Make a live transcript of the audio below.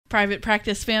Private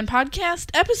Practice Fan Podcast,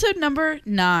 episode number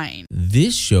 9.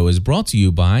 This show is brought to you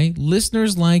by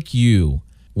listeners like you.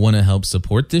 Want to help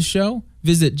support this show?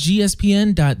 Visit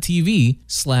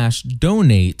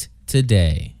gspn.tv/donate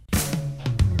today.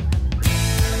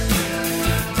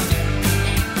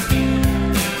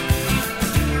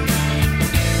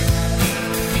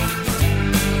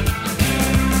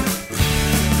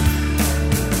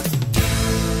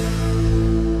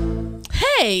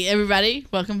 Hey, everybody.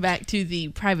 Welcome back to the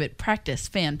Private Practice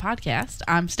Fan Podcast.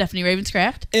 I'm Stephanie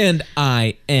Ravenscraft. And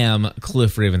I am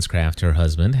Cliff Ravenscraft, her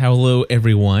husband. Hello,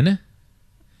 everyone.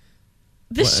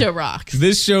 This show rocks.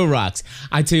 This show rocks.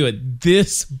 I tell you what,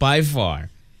 this by far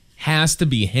has to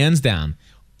be hands down.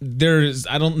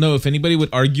 I don't know if anybody would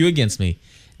argue against me.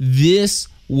 This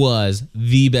was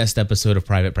the best episode of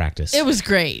Private Practice. It was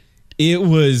great. It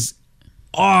was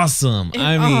awesome.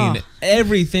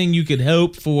 Everything you could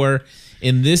hope for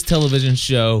in this television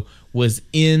show was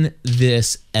in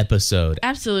this episode.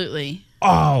 Absolutely.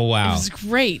 Oh, wow. It was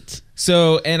great.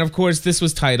 So, and of course, this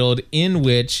was titled In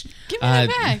Which... Give me that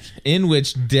back. In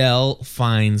Which Dell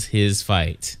Finds His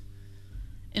Fight.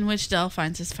 In Which Dell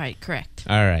Finds His Fight, correct.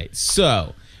 All right.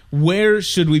 So, where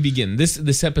should we begin?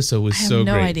 This episode was so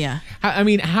great. I have no idea. I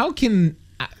mean, how can...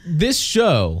 this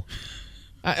show...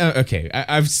 okay,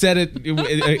 I've said it.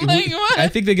 I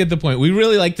think they get the point. We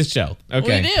really like the show.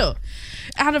 Okay. We do.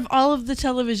 Out of all of the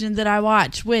television that I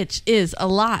watch, which is a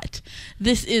lot,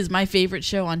 this is my favorite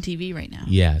show on TV right now.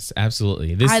 Yes,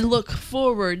 absolutely. I look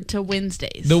forward to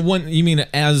Wednesdays. The one you mean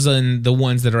as in the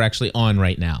ones that are actually on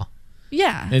right now?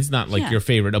 Yeah. It's not like your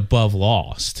favorite above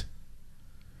Lost.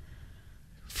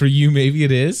 For you, maybe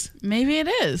it is? Maybe it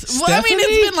is. Stephanie? Well, I mean,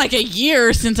 it's been like a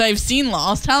year since I've seen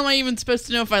Lost. How am I even supposed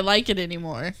to know if I like it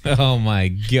anymore? Oh, my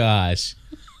gosh.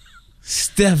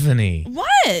 Stephanie.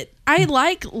 What? I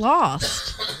like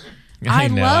Lost. I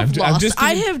love Lost.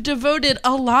 I have devoted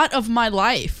a lot of my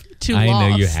life to Lost. I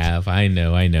know you have. I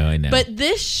know. But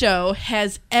this show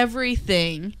has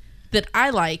everything that I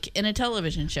like in a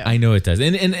television show. I know it does.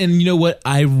 And you know what?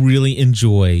 I really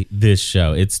enjoy this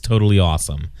show. It's totally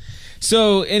awesome.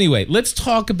 So anyway, let's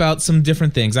talk about some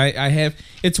different things. I have.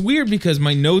 It's weird because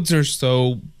my notes are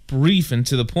so brief and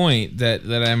to the point that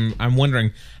I'm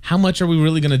wondering how much are we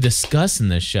really going to discuss in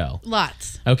this show?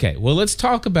 Lots. Okay, well let's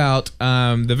talk about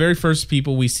the very first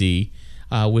people we see,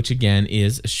 which again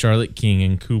is Charlotte King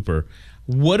and Cooper.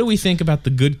 What do we think about the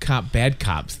good cop bad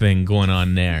cop thing going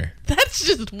on there? That's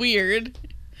just weird.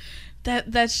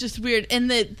 That's just weird, and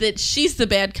that she's the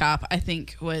bad cop. I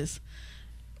think was.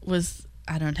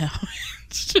 I don't know.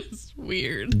 It's just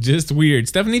weird. Just weird.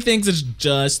 Stephanie thinks it's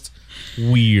just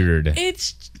weird.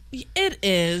 It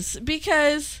is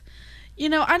because,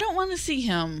 I don't want to see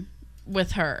him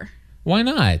with her. Why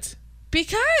not?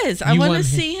 Because I want to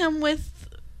see him with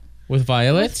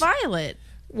Violet? With Violet.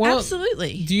 Well,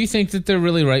 absolutely. Do you think that they're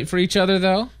really right for each other,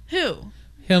 though? Who?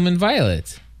 Him and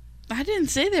Violet. I didn't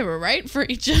say they were right for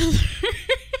each other.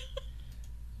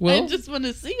 Well, I just want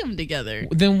to see them together.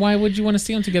 Then why would you want to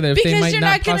see them together? Because you're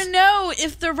not going to know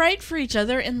if they're right for each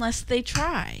other unless they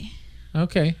try.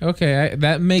 Okay.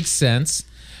 That makes sense.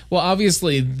 Well,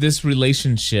 obviously, this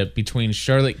relationship between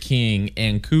Charlotte King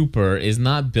and Cooper is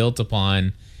not built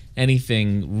upon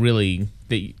anything really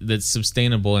that's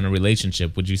sustainable in a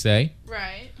relationship, would you say?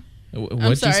 Right. What'd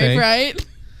I'm sorry, you say? right?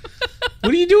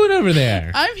 What are you doing over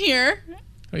there? I'm here.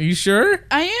 Are you sure?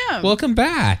 I am. Welcome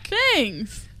back.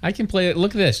 Thanks. I can play it.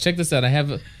 Look at this. Check this out. Do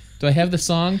I have the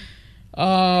song?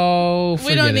 Oh,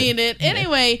 we don't need it.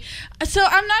 Anyway, so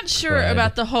I'm not sure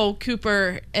about the whole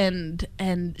Cooper and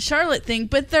Charlotte thing,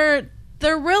 but they're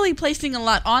really placing a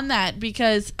lot on that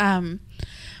because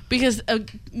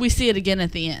we see it again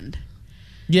at the end.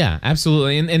 Yeah,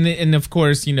 absolutely. And of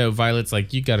course, Violet's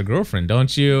like, you got a girlfriend,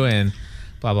 don't you? And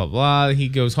blah, blah, blah. He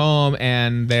goes home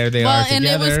and there they are together. And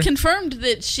it was confirmed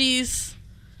that she's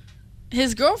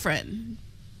his girlfriend.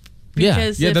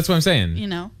 Yeah, that's what I'm saying.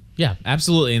 Yeah,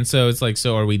 absolutely. And so it's like,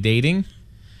 so are we dating?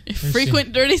 If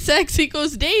frequent dirty sex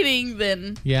equals dating,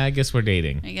 then... Yeah, I guess we're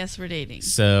dating.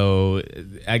 So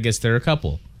I guess they're a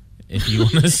couple, if you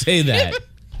want to say that.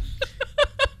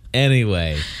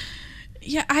 Anyway.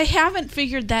 Yeah, I haven't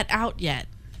figured that out yet.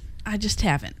 I just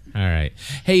haven't. All right.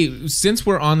 Hey, since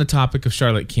we're on the topic of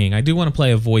Charlotte King, I do want to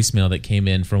play a voicemail that came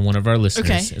in from one of our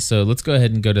listeners. Okay. So let's go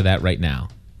ahead and go to that right now.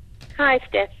 Hi,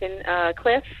 Stephen.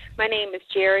 Cliff. My name is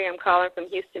Jerry. I'm calling from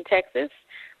Houston, Texas.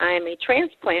 I am a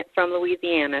transplant from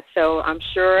Louisiana, so I'm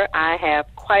sure I have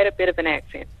quite a bit of an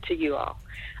accent to you all.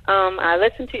 I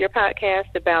listened to your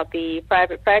podcast about the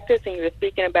private practice, and you were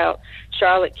speaking about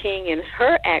Charlotte King and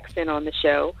her accent on the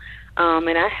show.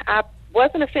 And I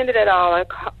wasn't offended at all. I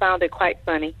found it quite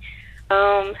funny.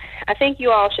 I think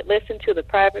you all should listen to the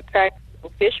Private Practice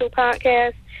Official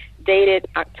podcast dated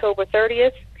October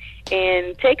 30th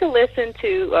and take a listen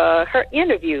to her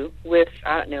interview with,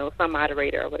 I don't know, some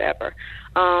moderator or whatever.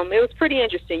 It was pretty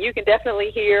interesting. You can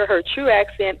definitely hear her true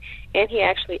accent, and he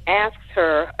actually asks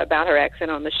her about her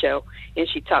accent on the show, and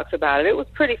she talks about it. It was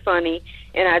pretty funny,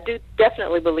 and I do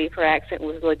definitely believe her accent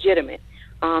was legitimate.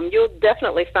 You'll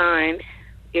definitely find,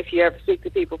 if you ever speak to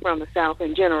people from the South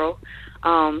in general,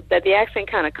 that the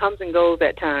accent kind of comes and goes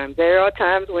at times. There are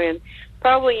times when,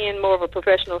 probably in more of a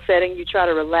professional setting, you try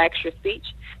to relax your speech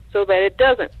so that it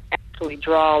doesn't actually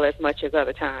drawl as much as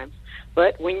other times.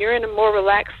 But when you're in a more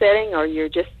relaxed setting or you're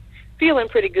just feeling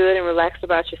pretty good and relaxed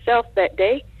about yourself that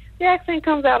day, the accent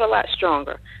comes out a lot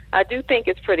stronger. I do think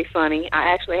it's pretty funny.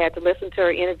 I actually had to listen to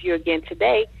her interview again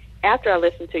today after I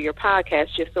listened to your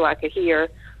podcast just so I could hear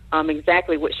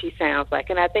exactly what she sounds like,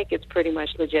 and I think it's pretty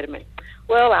much legitimate.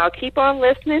 Well, I'll keep on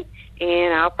listening,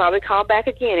 and I'll probably call back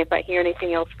again if I hear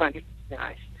anything else funny.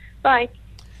 Nice. Bye.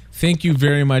 Thank you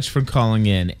very much for calling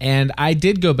in. And I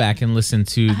did go back and listen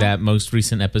to that most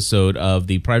recent episode of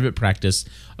the Private Practice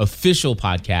Official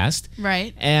podcast.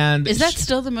 Right. And is that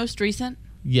still the most recent?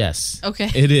 Yes. Okay.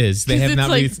 It is. They have it's not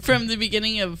like from the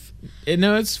beginning of.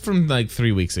 No, it's from like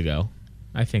 3 weeks ago,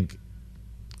 I think.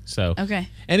 So okay.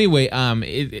 Anyway,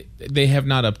 they have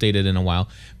not updated in a while.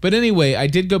 But anyway, I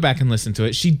did go back and listen to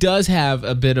it. She does have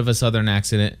a bit of a Southern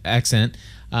accent. Accent.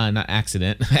 And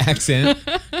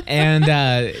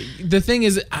the thing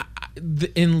is,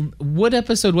 in what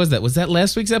episode was that? Was that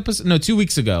last week's episode? No, 2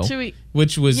 weeks ago.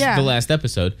 Which was the last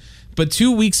episode. But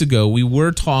 2 weeks ago, we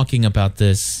were talking about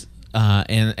this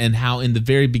and how in the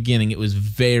very beginning it was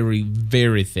very,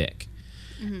 very thick.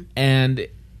 Mm-hmm. And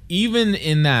even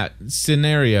in that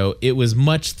scenario, it was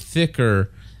much thicker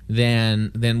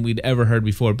than we'd ever heard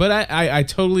before. But I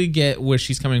totally get where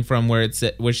she's coming from, where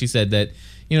she said that,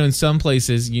 you know, in some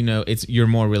places, you know, you're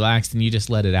more relaxed and you just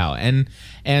let it out. And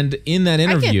in that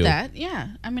interview, I get that. Yeah,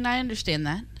 I mean, I understand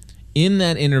that. In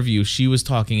that interview, she was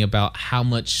talking about how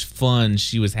much fun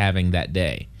she was having that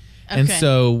day. Okay. And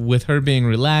so with her being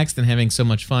relaxed and having so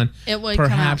much fun,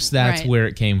 perhaps that's where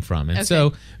it came from. And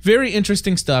so very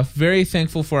interesting stuff. Very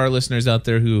thankful for our listeners out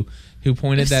there who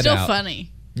pointed that out. Still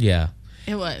funny. Yeah.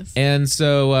 It was. And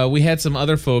so we had some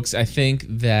other folks, I think,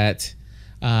 that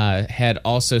had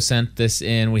also sent this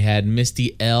in. We had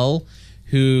Misty L.,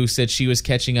 who said she was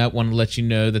catching up. Wanted to let you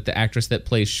know that the actress that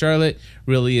plays Charlotte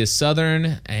really is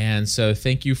Southern. And so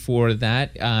thank you for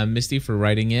that, Misty, for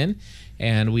writing in.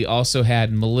 And we also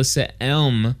had Melissa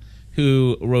M.,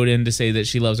 who wrote in to say that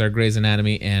she loves our Grey's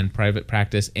Anatomy and Private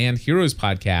Practice and Heroes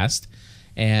podcast.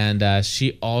 And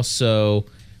she also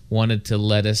wanted to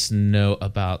let us know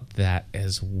about that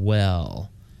as well.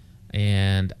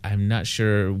 And I'm not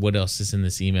sure what else is in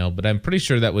this email, but I'm pretty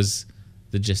sure that was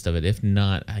the gist of it. If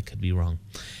not, I could be wrong.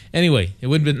 Anyway, it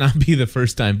would not be the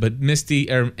first time. But Misty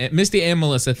and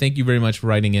Melissa, thank you very much for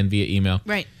writing in via email.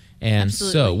 Right. And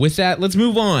absolutely. So with that, let's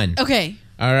move on. Okay.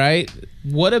 All right.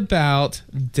 What about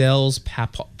Dell's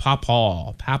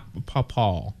Papaw?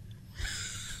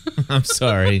 I'm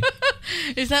sorry.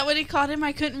 Is that what he called him?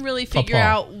 I couldn't really figure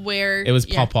out where. It was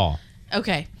Papaw.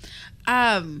 Okay.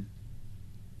 I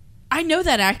know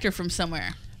that actor from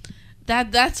somewhere.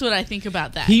 That's what I think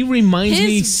about that. He reminds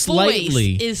me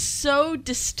slightly. His voice is so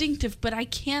distinctive, but I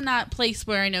cannot place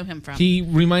where I know him from. He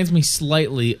reminds me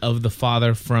slightly of the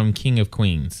father from King of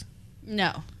Queens.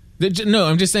 No. No,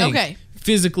 I'm just saying. Okay.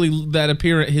 Physically,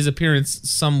 his appearance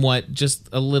somewhat, just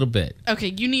a little bit. Okay,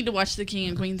 you need to watch The King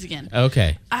and Queens again.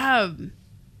 Okay.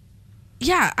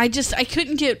 Yeah, I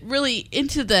couldn't get really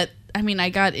into that. I mean, I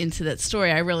got into that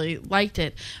story. I really liked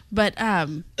it, but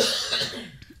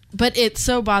it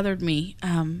so bothered me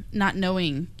not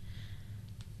knowing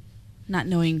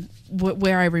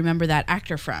where I remember that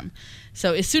actor from.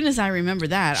 So as soon as I remember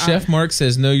that, Chef Mark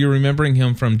says, "No, you're remembering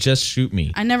him from Just Shoot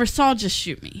Me." I never saw Just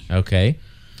Shoot Me. Okay.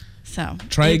 So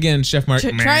try again, Chef Mark.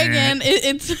 Try again.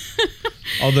 It's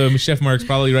although Chef Mark's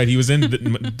probably right. He was in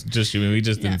Just Shoot Me. We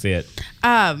just didn't see it.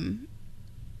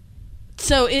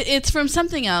 So it's from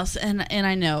something else, and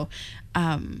I know,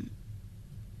 and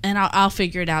I'll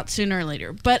figure it out sooner or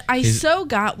later. But I so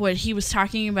got what he was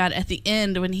talking about at the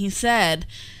end when he said,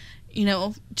 you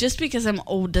know, just because I'm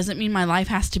old doesn't mean my life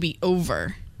has to be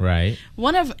over. Right.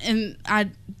 And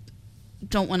I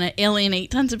don't want to alienate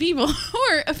tons of people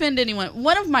or offend anyone.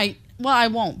 I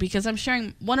won't, because I'm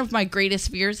sharing one of my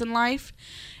greatest fears in life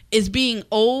is being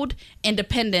old and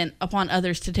dependent upon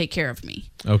others to take care of me.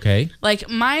 Okay. Like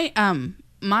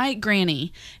my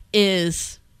granny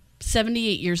is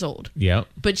 78 years old. Yep.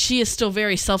 But she is still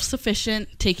very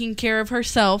self-sufficient, taking care of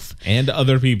herself. And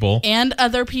other people. And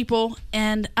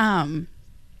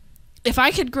if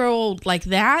I could grow old like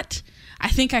that, I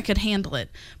think I could handle it.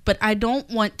 But I don't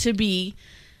want to be...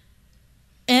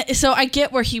 So I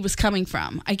get where he was coming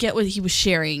from. I get what he was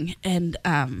sharing and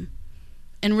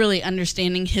really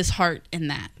understanding his heart in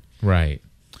that. Right.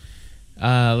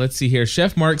 Let's see here.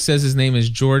 Chef Mark says his name is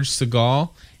George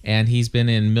Segal, and he's been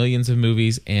in millions of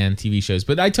movies and TV shows.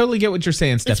 But I totally get what you're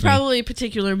saying, Stephanie. It's probably a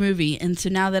particular movie, and so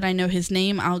now that I know his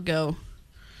name, I'll go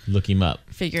look him up.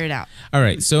 Figure it out. All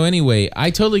right. So anyway,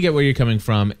 I totally get where you're coming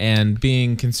from and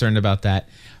being concerned about that.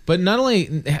 But not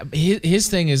only his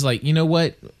thing is like, you know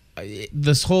what?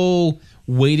 This whole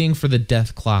waiting for the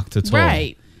death clock to toll.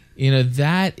 Right. You know,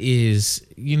 that is,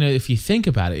 you know, if you think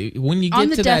about it, when you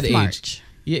get to that age. March.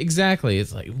 Yeah, exactly.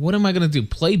 It's like, what am I going to do?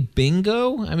 Play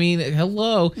bingo? I mean,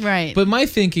 hello. Right. But my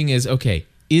thinking is, okay,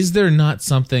 is there not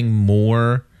something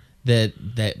more that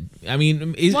I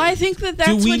mean, I think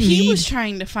that's what he was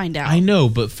trying to find out. I know,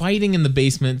 but fighting in the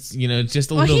basements, you know, just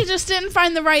a little. Well, he just didn't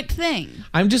find the right thing.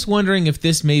 I'm just wondering if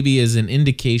this maybe is an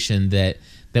indication that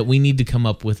we need to come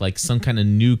up with like some kind of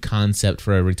new concept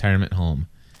for a retirement home.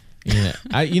 Yeah,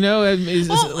 like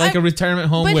a retirement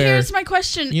home but where. But here's my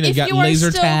question: you got laser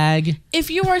tag.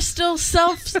 If you are still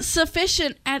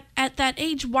self-sufficient at that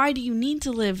age, why do you need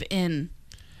to live in?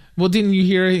 Well, didn't you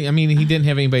hear? I mean, he didn't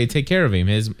have anybody to take care of him.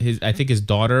 I think his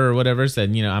daughter or whatever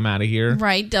said, you know, I'm out of here.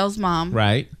 Right, Dell's mom.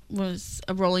 Right, was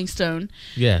a Rolling Stone.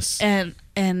 Yes, and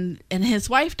his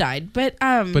wife died, but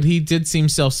he did seem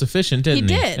self-sufficient, didn't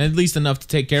he? He did, at least enough to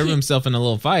take care of himself in a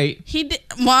little fight. He did.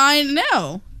 Well, I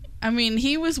know. I mean,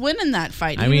 he was winning that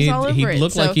fight. He was all over he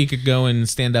looked like he could go and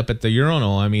stand up at the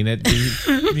urinal. I mean,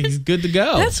 he's good to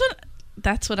go.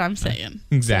 That's what I'm saying.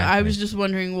 Exactly. So I was just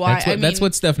wondering why. That's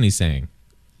what Stephanie's saying.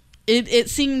 It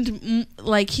seemed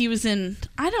like he was in.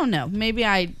 I don't know. Maybe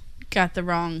I got the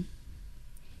wrong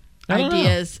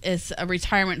idea as a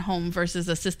retirement home versus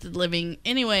assisted living.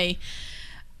 Anyway,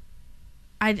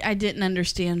 I didn't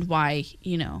understand why.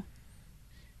 You know.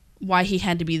 Why he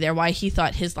had to be there, why he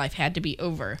thought his life had to be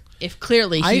over, if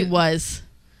clearly he was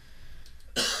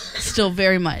still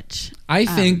very much. I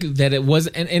think that it was,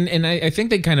 and I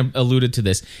think they kind of alluded to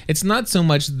this. It's not so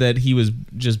much that he was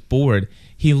just bored.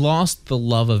 He lost the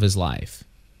love of his life.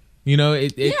 You know,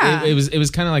 it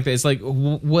was kind of like that. It's like,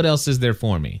 what else is there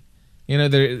for me? You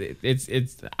know,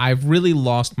 I've really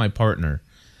lost my partner.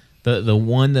 The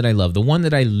one that I love, the one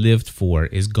that I lived for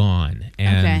is gone.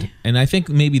 And I think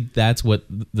maybe that's what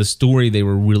the story they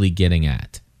were really getting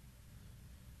at.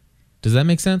 Does that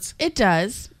make sense? It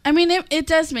does. I mean, it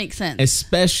does make sense.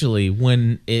 Especially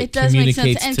when it does communicates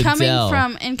make sense. And to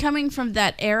Dell. coming from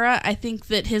that era, I think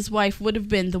that his wife would have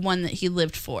been the one that he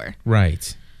lived for.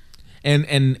 Right.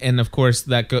 And of course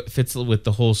that fits with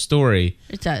the whole story.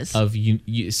 It does. Of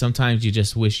you sometimes you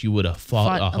just wish you would have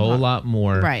fought a whole lot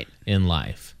more in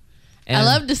life. And I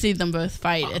love to see them both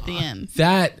fight at the end.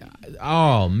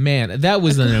 Oh man, that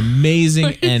was an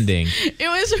amazing ending. It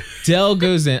was. Dell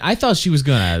goes in. I thought she was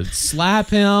gonna slap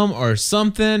him or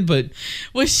something, but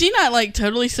was she not like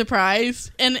totally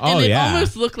surprised? And it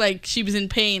almost looked like she was in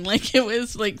pain, like it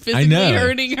was like physically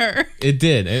hurting her. It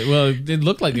did. It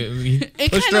looked like he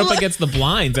pushed her up against the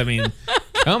blinds. I mean,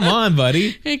 come on,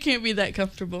 buddy. It can't be that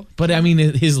comfortable. But I mean,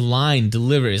 his line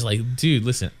delivered is like, dude,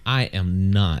 listen, I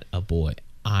am not a boy.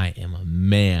 I am a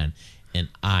man, and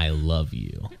I love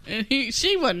you. And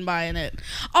she wasn't buying it.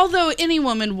 Although any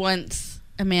woman wants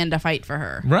a man to fight for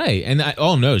her. Right. And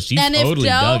she totally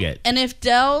dug it. And if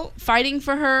Dell fighting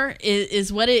for her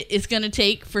is what it is going to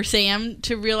take for Sam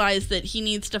to realize that he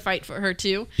needs to fight for her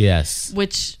too. Yes.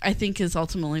 Which I think is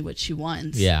ultimately what she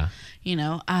wants. Yeah. You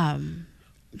know,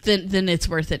 then it's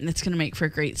worth it, and it's going to make for a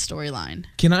great storyline.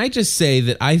 Can I just say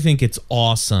that I think it's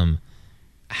awesome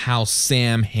how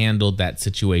Sam handled that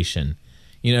situation.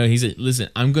 You know, he said, listen,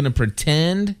 I'm going to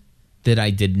pretend that I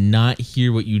did not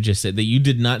hear what you just said, that you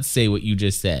did not say what you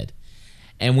just said.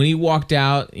 And when he walked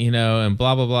out, you know, and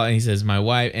blah, blah, blah, and he says, my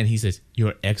wife, and he says,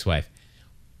 your ex-wife.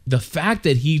 The fact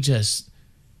that he just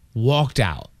walked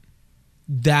out,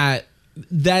 that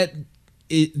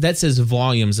says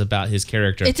volumes about his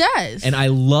character. It does. And I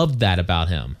love that about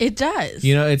him. It does.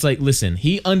 You know, it's like, listen,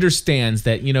 he understands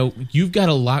that, you know, you've got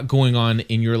a lot going on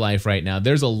in your life right now.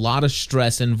 There's a lot of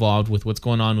stress involved with what's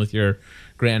going on with your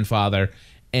grandfather.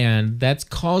 And that's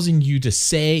causing you to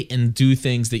say and do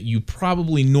things that you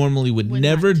probably normally would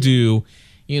never do.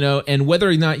 You know, and whether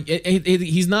or not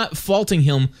he's not faulting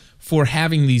him for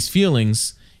having these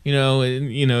feelings. You know,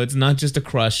 it's not just a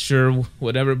crush or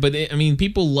whatever. But I mean,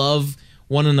 people love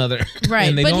one another. Right,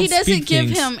 and they but don't he doesn't speak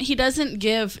give things. he doesn't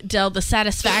give Dell the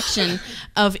satisfaction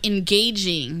of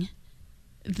engaging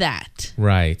that.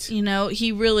 Right. You know,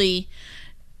 he really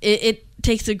it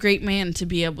takes a great man to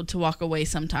be able to walk away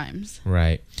sometimes.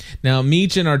 Right. Now,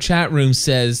 Meech in our chat room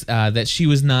says that she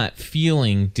was not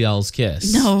feeling Dell's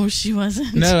kiss. No, she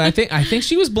wasn't. No, I think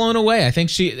she was blown away. I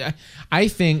think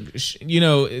you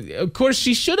know, of course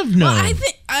she should have known. Well,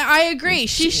 I agree.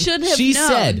 She should have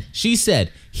known. She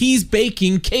said, he's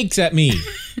baking cakes at me.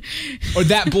 Or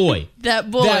that boy.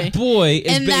 That boy. That boy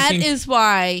is and baking. that is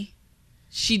why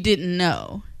she didn't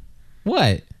know.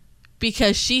 What?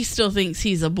 Because she still thinks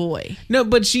he's a boy. No,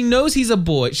 but she knows he's a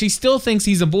boy. She still thinks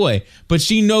he's a boy, but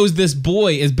she knows this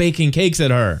boy is baking cakes at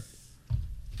her.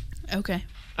 Okay.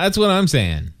 That's what I'm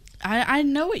saying. I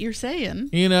know what you're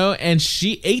saying. You know, and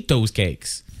she ate those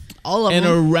cakes. All of in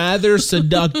them. a rather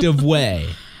seductive way.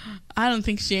 I don't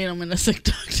think she ate them in a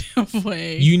seductive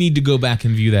way. You need to go back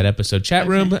and view that episode. Chat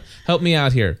room, help me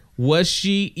out here. Was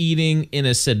she eating in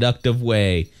a seductive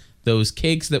way those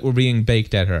cakes that were being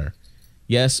baked at her?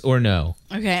 Yes or no?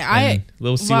 Okay,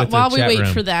 we'll see what the while we chat wait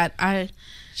room. For that,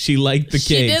 she liked the cakes.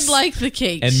 She did like the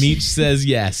cakes, and Meech says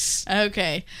yes.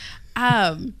 Okay,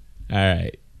 all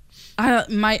right.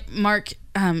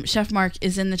 Chef Mark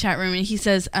is in the chat room, and he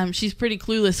says she's pretty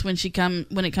clueless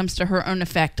when it comes to her own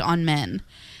effect on men.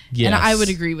 Yes. And I would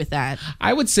agree with that.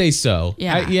 I would say so.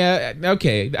 Yeah.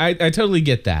 Okay. I totally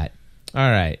get that.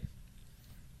 All right.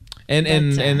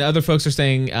 And other folks are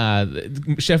saying,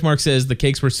 Chef Mark says the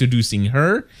cakes were seducing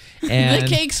her. And the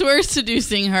cakes were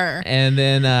seducing her. And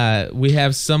then we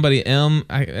have somebody, I don't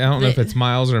know if it's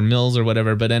Miles or Mills or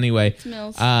whatever, but anyway. It's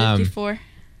Mills, 54.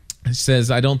 Says,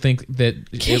 I don't think that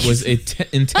it was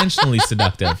intentionally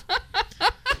seductive.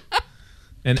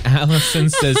 And Allison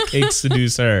says cakes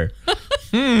seduce her.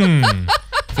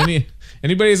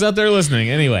 Anybody's out there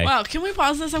listening, anyway. Wow, can we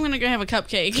pause this? I'm going to go have a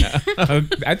cupcake.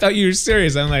 I thought you were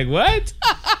serious. I'm like, what?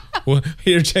 Well,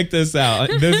 here, check this out.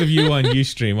 Those of you on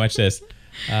Ustream, watch this.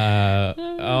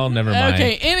 Oh, never mind.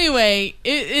 Okay, anyway,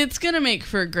 it's going to make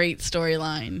for a great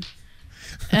storyline.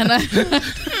 And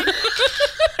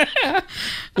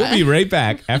we'll be right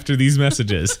back after these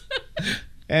messages.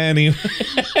 Anyway.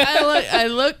 I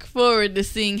look forward to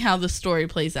seeing how the story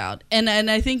plays out. And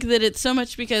I think that it's so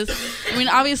much because, I mean,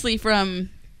 obviously from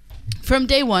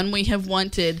day one, we have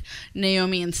wanted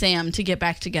Naomi and Sam to get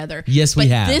back together. Yes, we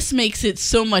have. But this makes it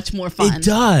so much more fun. It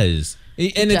does.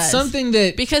 It's something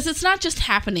that... Because it's not just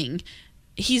happening.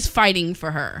 He's fighting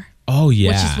for her. Oh, yeah.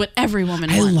 Which is what every woman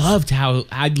wants.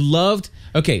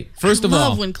 Okay, first of all... I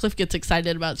love when Cliff gets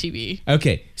excited about TV.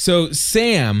 Okay, so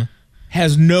Sam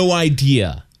has no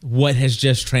idea what has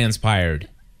just transpired.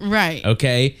 Right.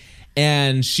 Okay?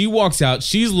 And she walks out.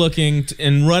 She's looking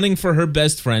and running for her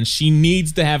best friend. She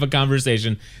needs to have a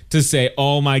conversation to say,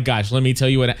 oh my gosh, let me tell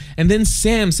you what. And then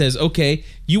Sam says, okay,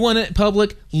 you want it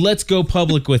public? Let's go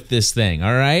public with this thing,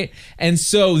 all right? And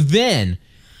so then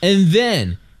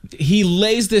he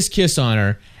lays this kiss on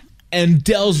her. And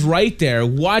Dell's right there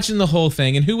watching the whole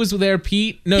thing. And who was there?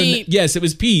 Pete? No, yes, it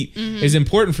was Pete. Mm-hmm. It's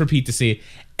important for Pete to see.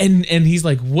 And he's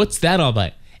like, what's that all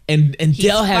about? And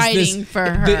Dell has this for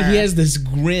her. He has this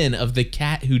grin of the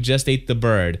cat who just ate the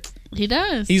bird. He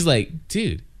does. He's like,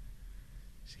 dude,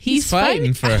 he's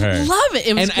fighting for her. I love it.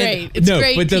 It was great. It's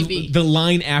great but TV. The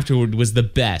line afterward was the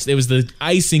best. It was the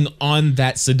icing on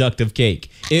that seductive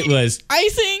cake. It was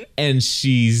icing. And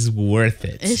she's worth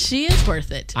it. She is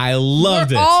worth it. I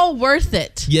loved it. We're all worth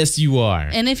it. Yes, you are.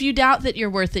 And if you doubt that you're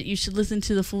worth it, you should listen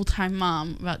to The Full-Time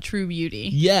Mom about True Beauty.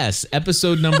 Yes.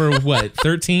 Episode number, what,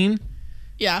 13?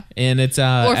 Yeah. And it's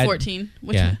or 14.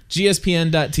 Which one?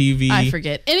 GSPN.TV. I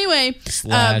forget. Anyway,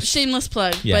 shameless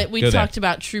plug, but we talked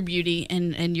about True Beauty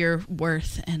and your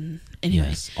worth and anyway.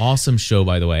 Yes. Awesome show,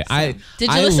 by the way. So,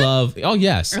 did you listen? Oh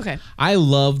yes. Okay. I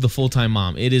love The Full-Time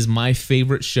Mom. It is my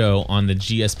favorite show on the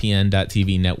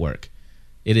GSPN.TV network.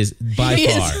 It is by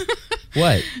far.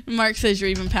 What? Mark says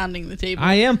you're even pounding the table.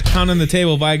 I am pounding the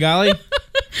table, by golly.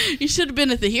 You should have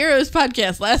been at the Heroes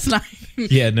podcast last night.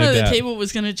 Yeah, no doubt. The table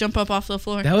was going to jump up off the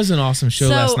floor. That was an awesome show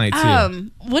last night,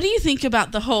 too. What do you think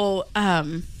about the whole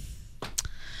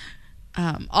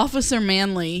Officer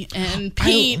Manley and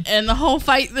Pete and the whole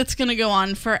fight that's going to go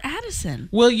on for Addison?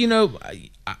 Well, you know,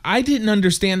 I didn't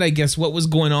understand, I guess, what was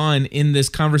going on in this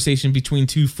conversation between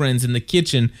two friends in the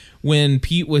kitchen when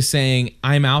Pete was saying,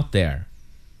 I'm out there.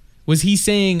 Was he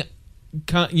saying...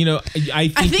 You know, I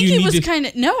think he was kind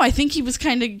of he was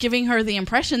kind of giving her the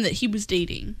impression that he was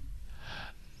dating.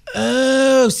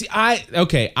 Oh, see,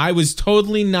 I was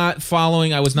totally not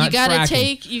following. I was not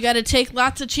tracking. You got to take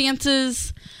lots of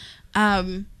chances.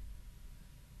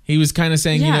 He was kind of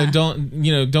saying, Yeah.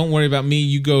 don't worry about me.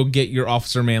 You go get your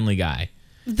Officer Manley guy.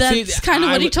 That's kind of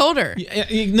what he told her.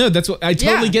 No, that's what I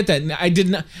totally get that. I did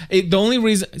not. The only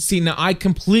reason, now I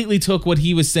completely took what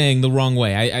he was saying the wrong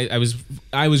way.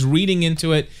 I was reading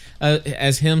into it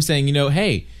as him saying,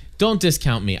 hey, don't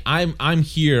discount me. I'm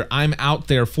here. I'm out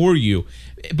there for you.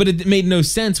 But it made no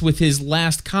sense with his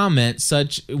last comment,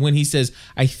 when he says,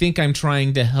 I think I'm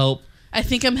trying to help. I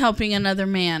think I'm helping another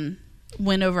man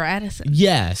win over Addison.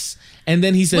 Yes. And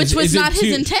then he says, which was not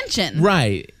his intention.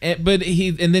 Right. And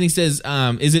then he says,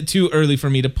 is it too early for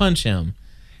me to punch him?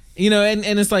 And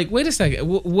it's like, wait a second,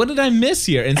 what did I miss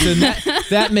here? And so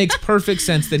that makes perfect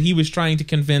sense that he was trying to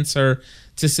convince her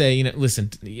to say,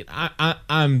 listen,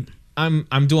 I'm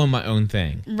doing my own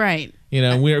thing. Right.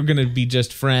 We're going to be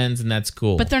just friends, and that's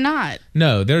cool. But they're not.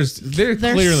 No, they're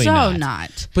clearly so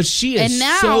not. But she is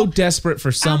now, so desperate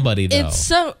for somebody, though.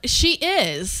 She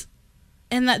is.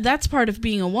 And that's part of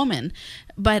being a woman.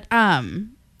 But I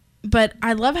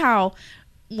love how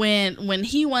when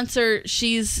he wants her,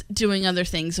 she's doing other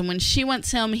things. And when she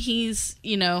wants him, he's,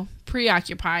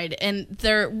 preoccupied. And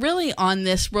they're really on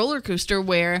this roller coaster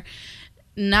where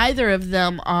neither of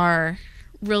them are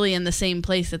really in the same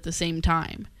place at the same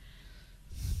time.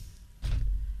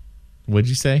 What'd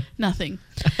you say? Nothing.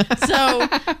 So,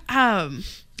 I'm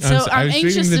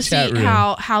anxious to see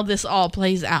how this all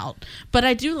plays out. But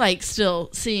I do like still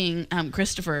seeing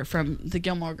Christopher from the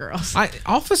Gilmore Girls.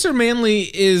 Officer Manley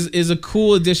is a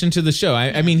cool addition to the show.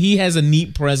 I mean, he has a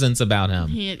neat presence about him.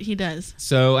 He does.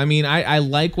 So, I mean, I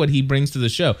like what he brings to the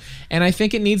show. And I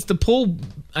think it needs to pull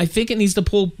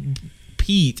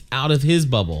Pete out of his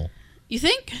bubble. You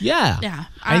think? Yeah. Yeah.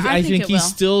 I think he's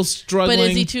still struggling. But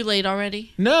is he too late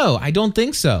already? No, I don't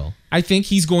think so. I think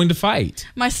he's going to fight.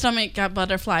 My stomach got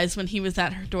butterflies when he was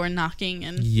at her door knocking,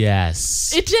 and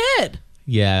yes, it did.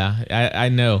 Yeah, I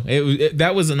know.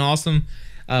 That was an awesome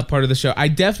part of the show. I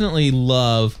definitely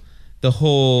love the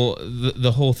whole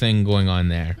thing going on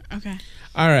there. Okay.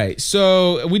 All right,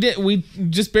 so we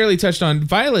just barely touched on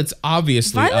Violet's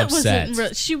obviously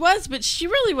upset. She was, but she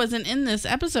really wasn't in this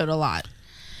episode a lot.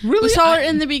 Really? We saw her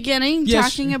in the beginning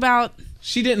talking about...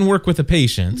 She didn't work with a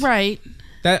patient. Right.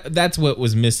 That's what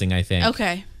was missing, I think.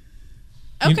 Okay.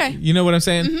 You know what I'm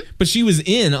saying? Mm-hmm. But she was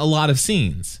in a lot of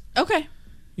scenes. Okay.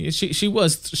 She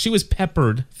was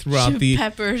peppered throughout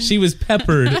She was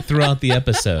peppered throughout the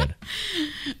episode.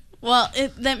 Well,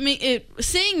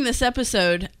 seeing this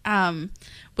episode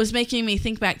was making me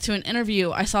think back to an interview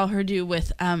I saw her do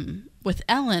with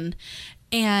Ellen,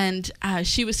 and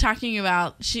she was talking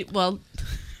about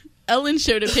Ellen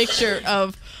showed a picture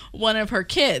of one of her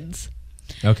kids.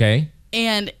 Okay.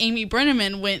 And Amy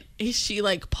Brenneman she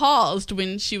paused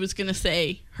when she was going to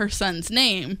say her son's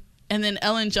name. And then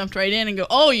Ellen jumped right in and go,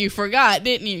 oh, you forgot,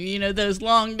 didn't you? Those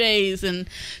long days. And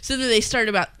so then they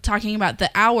started talking about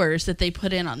the hours that they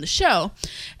put in on the show.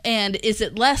 And is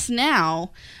it less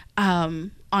now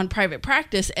on Private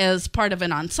Practice as part of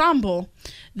an ensemble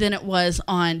than it was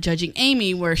on Judging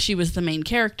Amy, where she was the main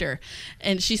character?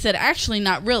 And she said, actually,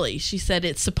 not really. She said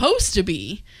it's supposed to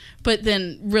be, but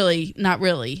then really, not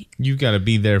really. You got to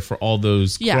be there for all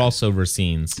those crossover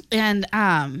scenes. And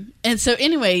so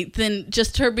anyway, then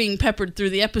just her being peppered through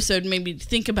the episode made me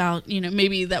think about,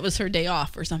 maybe that was her day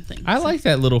off or something. I like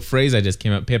that little phrase I just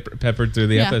came up, peppered through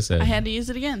the episode. I had to use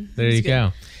it again. There you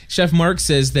go. Chef Mark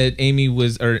says that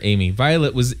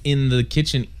Violet was in the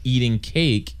kitchen eating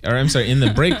cake, or I'm sorry, in the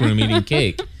break room eating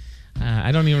cake.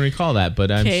 I don't even recall that,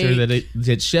 but I'm sure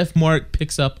that Chef Mark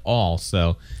picks up all.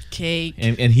 So cake,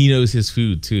 and he knows his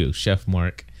food too. Chef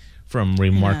Mark from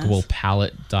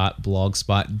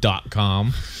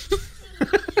remarkablepalate.blogspot.com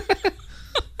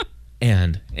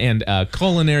and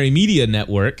Culinary Media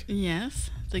Network. Yes,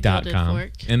 the Gilded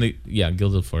Fork and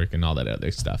Gilded Fork and all that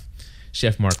other stuff.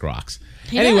 Chef Mark rocks.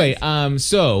 He anyway, does.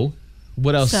 So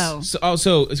what else?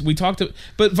 So we talked.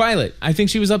 But Violet, I think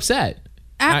she was upset.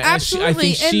 Absolutely. I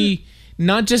think she,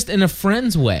 not just in a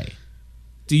friend's way.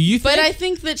 Do you think? But I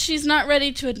think that she's not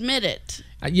ready to admit it.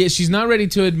 Yeah, she's not ready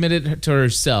to admit it to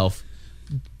herself.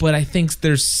 But I think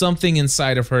there's something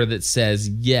inside of her that says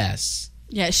yes.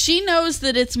 Yeah, she knows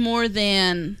that it's more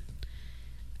than...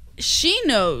 She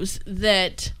knows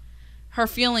that her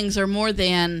feelings are more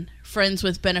than friends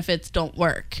with benefits don't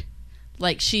work.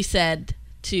 Like she said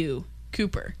to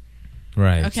Cooper.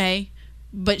 Right. Okay?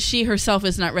 But she herself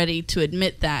is not ready to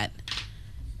admit that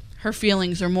her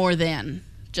feelings are more than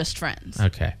just friends.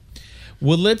 Okay.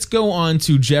 Well, let's go on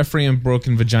to Jeffrey and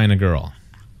Broken Vagina Girl.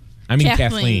 I mean,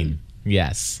 Kathleen.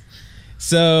 Yes.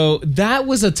 So that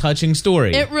was a touching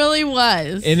story. It really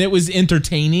was. And it was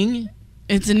entertaining.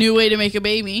 It's a new way to make a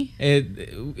baby.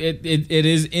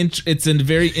 It's a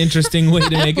very interesting way to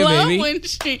make a baby. When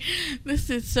this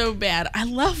is so bad. I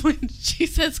love when she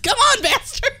says, "Come on,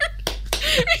 bastard,"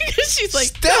 because she's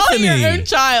like, "Call your own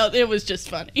child." It was just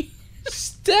funny.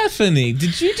 Stephanie,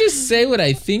 did you just say what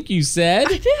I think you said?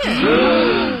 I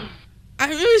did.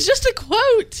 It was just a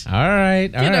quote. All right.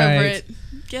 Get over it.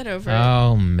 Get over it.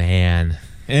 Oh, man.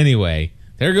 Anyway,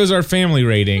 there goes our family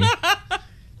rating.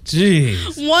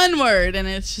 Jeez. One word, and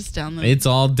it's just down the... It's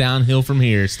all downhill from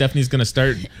here. Stephanie's going to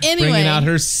start bringing out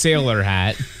her sailor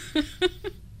hat.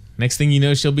 Next thing you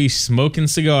know, she'll be smoking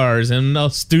cigars in the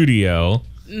studio.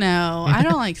 No, I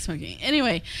don't like smoking.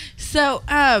 Anyway, so,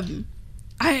 let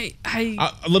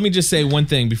me just say one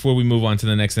thing before we move on to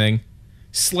the next thing.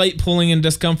 Slight pulling and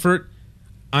discomfort.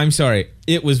 I'm sorry.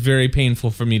 It was very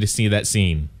painful for me to see that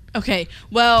scene. Okay,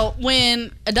 well,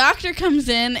 when a doctor comes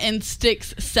in and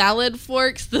sticks salad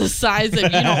forks the size of, you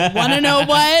don't want to know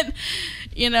what,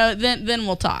 then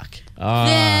we'll talk.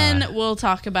 Then we'll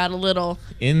talk about a little...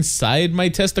 Inside my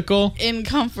testicle? In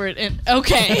comfort.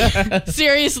 Okay,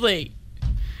 seriously.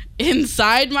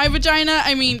 Inside my vagina?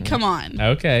 I mean, come on.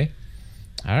 Okay.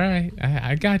 All right,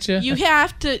 I gotcha. You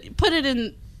have to put it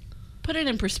in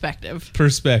perspective.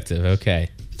 Perspective, okay.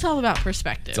 It's all about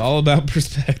perspective. It's all about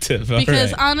perspective.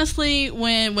 Because honestly,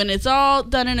 when it's all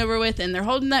done and over with and they're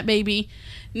holding that baby,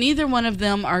 neither one of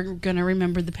them are going to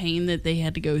remember the pain that they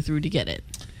had to go through to get it.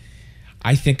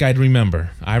 I think I'd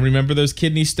remember. I remember those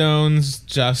kidney stones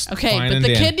just fine but and the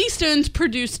dandy. kidney stones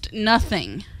produced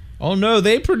nothing. Oh, no,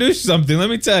 they produced something, let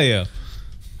me tell you.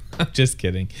 I'm just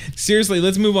kidding. Seriously,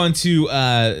 let's move on to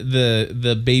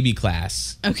the baby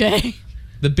class. Okay.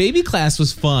 The baby class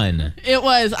was fun. It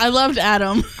was. I loved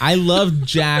Adam. I loved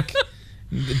Jack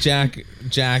in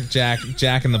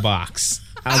the Box.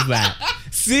 How's that?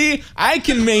 See, I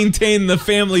can maintain the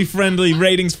family-friendly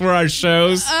ratings for our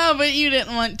shows. Oh, but you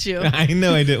didn't want to. I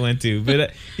know I didn't want to,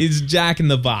 but it's Jack in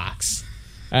the Box.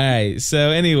 All right, so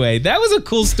anyway, that was a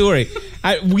cool story.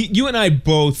 You and I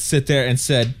both sit there and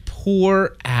said,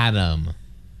 poor Adam.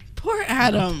 Poor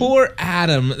Adam. Poor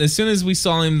Adam. As soon as we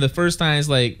saw him the first time, I was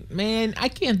like, man, I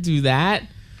can't do that.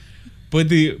 But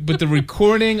the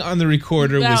recording on the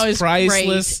recorder was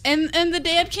priceless. Great. And the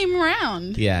dad came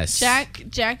around. Yes.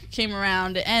 Jack came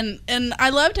around. And I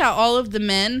loved how all of the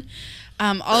men,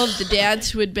 all of the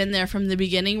dads who had been there from the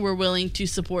beginning were willing to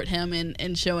support him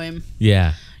and show him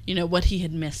what he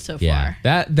had missed so far.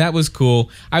 That was cool.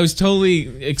 I was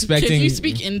totally expecting... Could you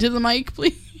speak into the mic,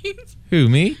 please? Who,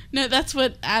 me? No, that's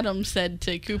what Adam said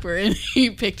to Cooper, and he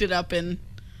picked it up and...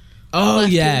 Oh,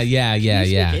 yeah.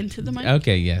 Speak into the mic?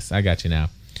 Okay, yes, I got you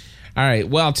now. All right,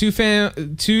 well,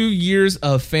 2 years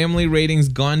of family ratings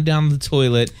gone down the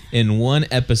toilet in one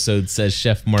episode, says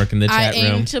Chef Mark in the chat room. I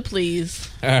aim to please.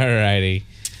 All righty.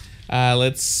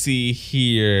 Let's see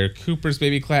here. Cooper's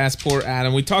baby class, poor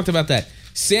Adam. We talked about that.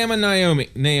 Sam and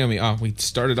Naomi. Oh, we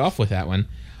started off with that one.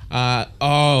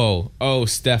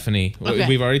 Stephanie. Okay.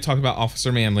 We've already talked about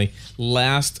Officer Manley.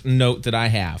 Last note that I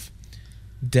have.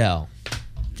 Dell.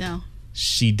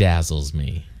 She dazzles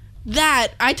me. That,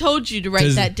 I told you to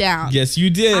write that down. Yes,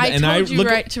 you did. I told you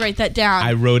to write that down.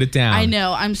 I wrote it down. I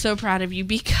know. I'm so proud of you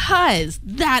because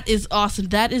that is awesome.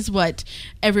 That is what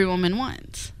every woman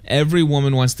wants. Every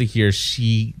woman wants to hear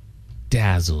she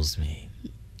dazzles me.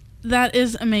 That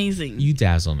is amazing. You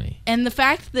dazzle me. And the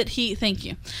fact that thank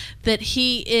you, that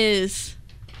he is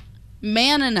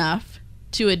man enough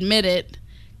to admit it,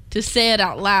 to say it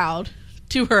out loud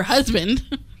to her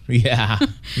husband. Yeah,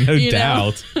 no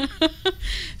doubt.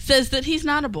 Says that he's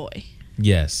not a boy.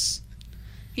 Yes.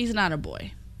 He's not a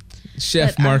boy.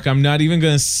 Chef Mark, I'm not even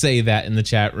going to say that in the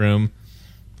chat room.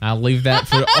 I'll leave that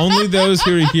for only those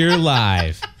who are here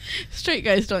live. Straight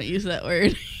guys don't use that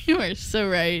word. You are so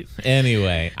right.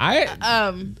 Anyway,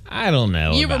 I don't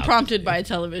know. You were prompted by a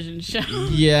television show.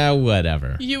 Yeah,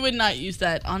 whatever. You would not use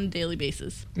that on a daily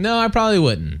basis. No, I probably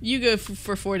wouldn't. You go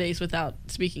for 4 days without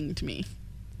speaking to me.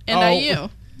 And not you.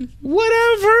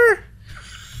 Whatever.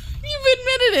 You've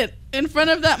admitted it in front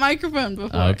of that microphone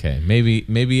before. Okay,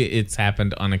 maybe it's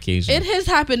happened on occasion. It has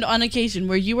happened on occasion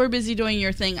where you are busy doing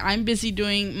your thing, I'm busy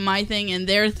doing my thing and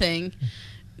their thing.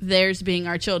 Theirs being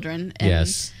our children. And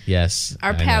yes.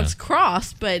 Our paths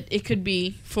cross, but it could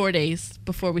be 4 days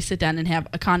before we sit down and have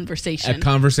a conversation. A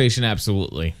conversation,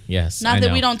 absolutely. Yes. Not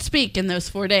that we don't speak in those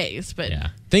 4 days, but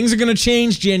things are going to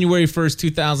change January 1st,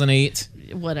 2008.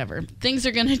 Whatever. Things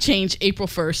are going to change April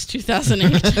 1st,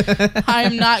 2008.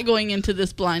 I'm not going into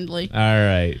this blindly. All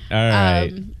right.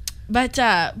 But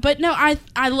no,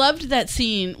 I loved that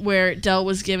scene where Dell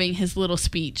was giving his little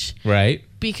speech. Right.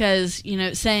 Because,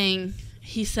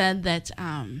 he said that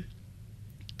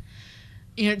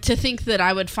to think that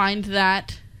I would find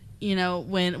that,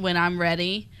 when I'm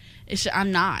ready,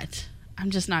 I'm not.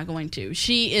 I'm just not going to.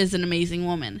 She is an amazing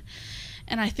woman.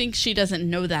 And I think she doesn't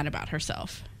know that about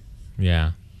herself.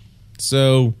 Yeah.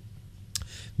 So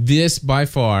this by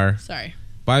far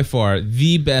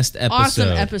the best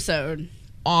episode.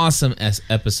 Awesome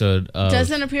episode of...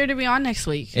 Doesn't appear to be on next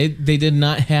week. They did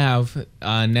not have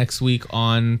next week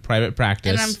on Private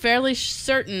Practice. And I'm fairly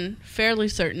certain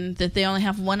that they only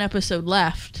have one episode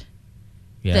left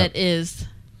that is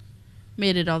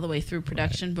made it all the way through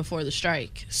production before the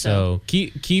strike. So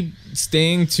keep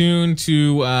staying tuned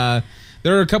to...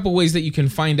 there are a couple ways that you can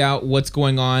find out what's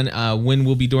going on when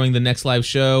we'll be doing the next live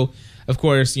show. Of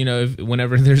course,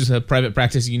 whenever there's a Private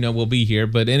Practice, we'll be here.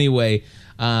 But anyway...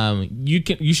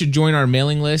 you should join our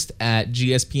mailing list at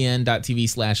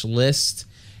gspn.tv/list.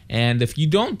 And if you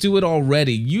don't do it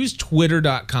already, use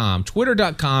twitter.com.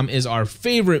 Twitter.com is our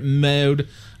favorite mode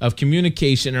of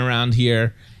communication around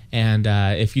here. And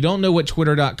if you don't know what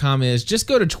twitter.com is, just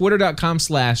go to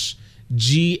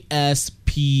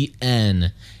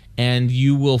twitter.com/gspn and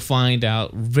you will find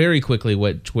out very quickly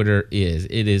what Twitter is.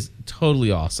 It is totally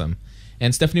awesome.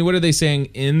 And Stephanie, what are they saying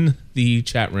in the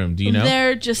chat room? Do you know?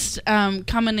 They're just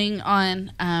commenting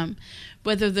on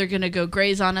whether they're going to go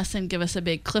graze on us and give us a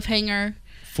big cliffhanger.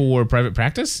 For Private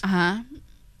Practice? Uh-huh.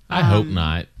 I hope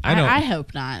not. I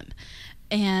hope not.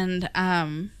 And,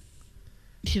 a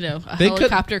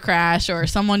helicopter crash or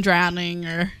someone drowning.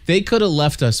 Or they could have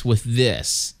left us with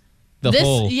this.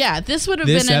 This would have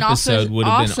been an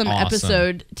awesome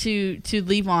episode to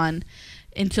leave on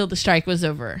until the strike was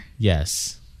over.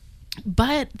 Yes.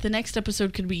 But the next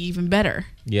episode could be even better.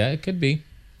 Yeah, it could be.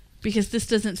 Because this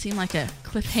doesn't seem like a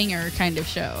cliffhanger kind of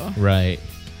show. Right.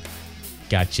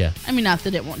 Gotcha. I mean, not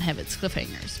that it won't have its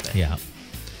cliffhangers, but... Yeah.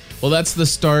 Well, that's the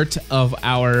start of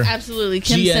our Absolutely.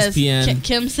 GSPN.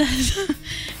 Kim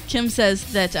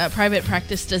says that Private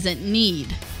Practice doesn't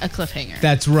need a cliffhanger.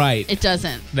 That's right. It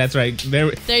doesn't. That's right.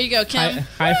 There you go, Kim.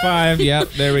 High five. Yep,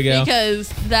 there we go.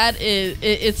 Because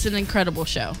it's an incredible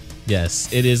show.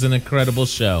 Yes, it is an incredible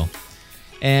show.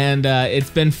 And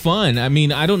it's been fun. I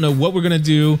mean, I don't know what we're going to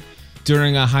do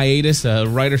during a hiatus, a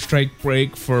writer strike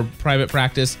break for Private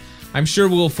Practice. I'm sure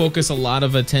we'll focus a lot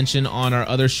of attention on our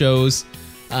other shows.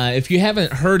 If you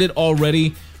haven't heard it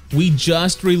already, I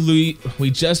just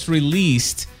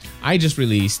released a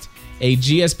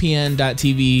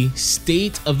GSPN.TV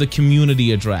State of the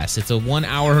Community address. It's a 1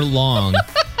 hour long.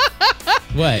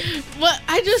 What? Well,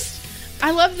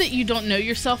 I love that you don't know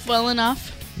yourself well enough.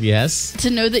 Yes. To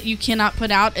know that you cannot put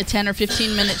out a 10 or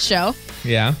 15 minute show.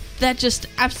 Yeah. That just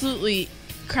absolutely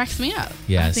cracks me up.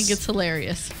 Yes. I think it's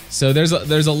hilarious. So there's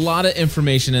a lot of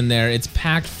information in there. It's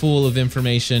packed full of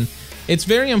information. It's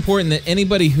very important that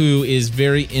anybody who is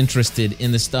very interested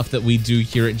in the stuff that we do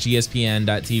here at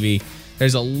gspn.tv,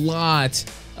 there's a lot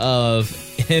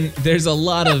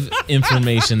of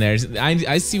information there.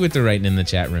 I see what they're writing in the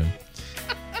chat room.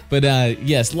 But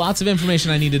yes, lots of information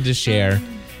I needed to share.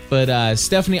 But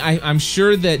Stephanie, I'm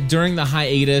sure that during the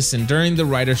hiatus and during the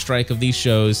writer strike of these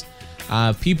shows,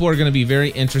 people are going to be very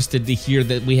interested to hear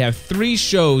that we have 3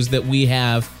 shows that we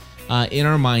have in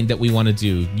our mind that we want to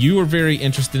do. You are very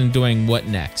interested in doing what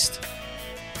next?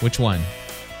 Which one?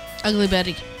 Ugly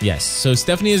Betty. Yes. So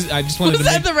Stephanie is... I just wanted was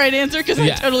that the right answer? Because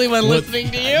I totally wasn't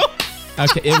listening to you.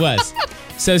 Okay, it was.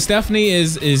 So Stephanie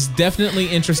is definitely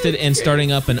interested in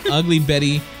starting up an Ugly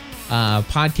Betty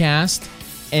podcast.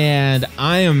 And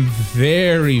I am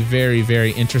very, very,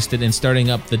 very interested in starting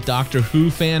up the Doctor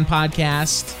Who fan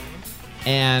podcast.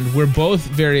 And we're both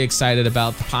very excited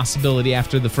about the possibility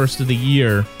after the first of the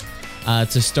year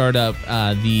to start up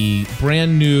the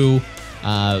brand new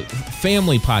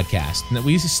family podcast. Now,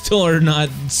 we still are not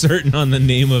certain on the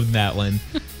name of that one.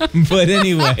 But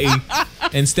anyway,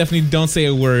 and Stephanie, don't say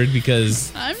a word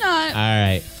because... I'm not. All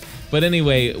right. But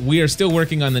anyway, we are still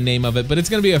working on the name of it, but it's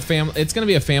going to be a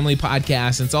family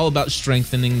podcast. And it's all about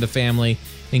strengthening the family,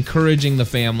 encouraging the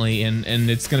family, and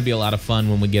it's going to be a lot of fun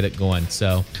when we get it going.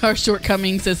 So our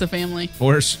shortcomings as a family.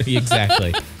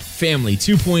 Exactly. Family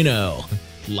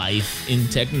 2.0. Life in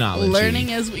technology.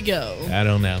 Learning as we go. I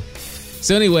don't know.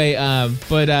 So anyway,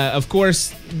 of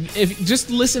course, if just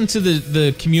listen to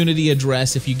the community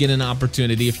address if you get an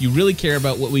opportunity. If you really care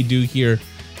about what we do here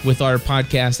with our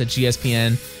podcast at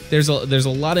GSPN, there's a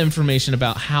lot of information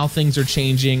about how things are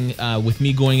changing with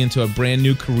me going into a brand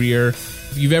new career.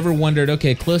 If you've ever wondered,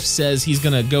 okay, Cliff says he's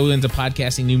going to go into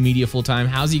podcasting, new media full time.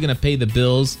 How's he going to pay the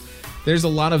bills? There's a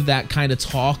lot of that kind of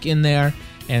talk in there.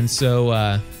 And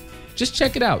so just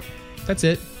check it out. That's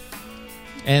it.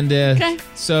 And okay.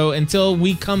 So until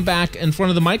we come back in front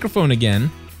of the microphone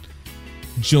again,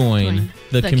 join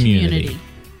the community.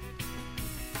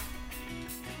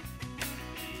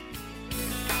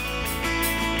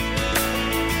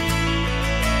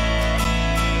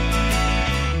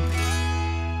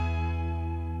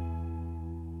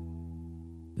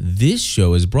 This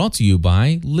show is brought to you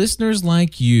by listeners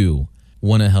like you.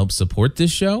 Want to help support this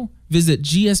show? Visit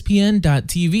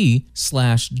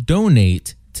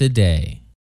gspn.tv/donate today.